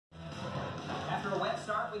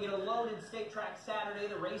We get a loaded State Track Saturday.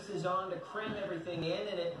 The race is on to cram everything in,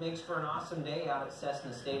 and it makes for an awesome day out at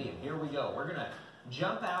Cessna Stadium. Here we go. We're going to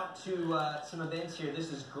jump out to some events here.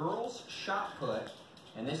 This is girls shot put,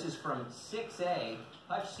 and this is from 6A.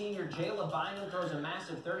 Hutch Senior Jayla Bynum throws a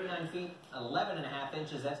massive 39 feet, 11.5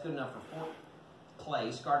 inches. That's good enough for fourth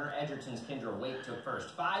place. Gardner Edgerton's Kendra Wake took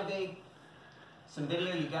first. 5A, some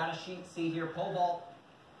video you got to see here. Pole vault.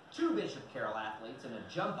 2 Bishop Carroll athletes and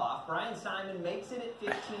a jump off. Brian Simon makes it at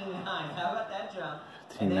 15.9. How about that jump?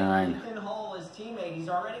 15.9. And then Ethan Hull, his teammate, he's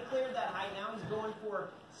already cleared that height. Now he's going for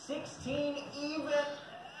 16 even.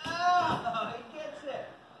 Oh, he gets it.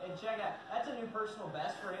 And check out, that's a new personal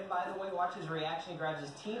best for him, by the way. Watch his reaction. He grabs his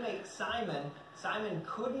teammate Simon. Simon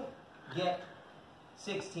couldn't get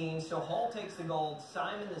 16, so Hull takes the gold,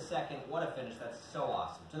 Simon the second. What a finish. That's so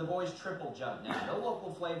awesome. To the boys' triple jump now. No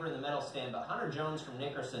local flavor in the medal stand, but Hunter Jones from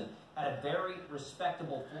Nickerson had a very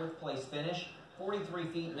respectable fourth place finish. 43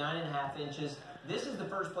 feet, 9.5 inches. This is the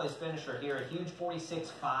first place finisher here. A huge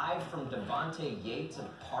 46.5 from Devontae Yates of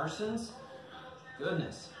Parsons.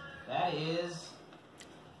 Goodness, that is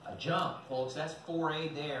a jump, folks. That's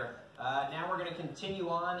 4A there. Now we're going to continue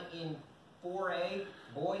on in 4A,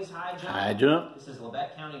 boys high jump. High jump. This is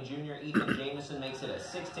Labette County Junior Ethan Jamison makes it a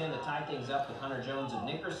 6'10" to tie things up with Hunter Jones of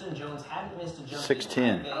Nickerson. Jones hadn't missed a jump.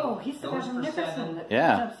 6'10". Oh, he's the guy from Nickerson that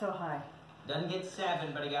jumps so high. Doesn't get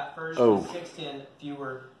 7, but he got first with 6'10",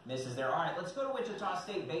 fewer misses there. All right, let's go to Wichita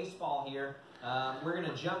State baseball here. We're going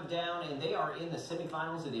to jump down, and they are in the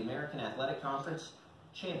semifinals of the American Athletic Conference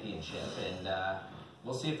Championship, and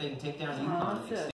we'll see if they can take down UConn.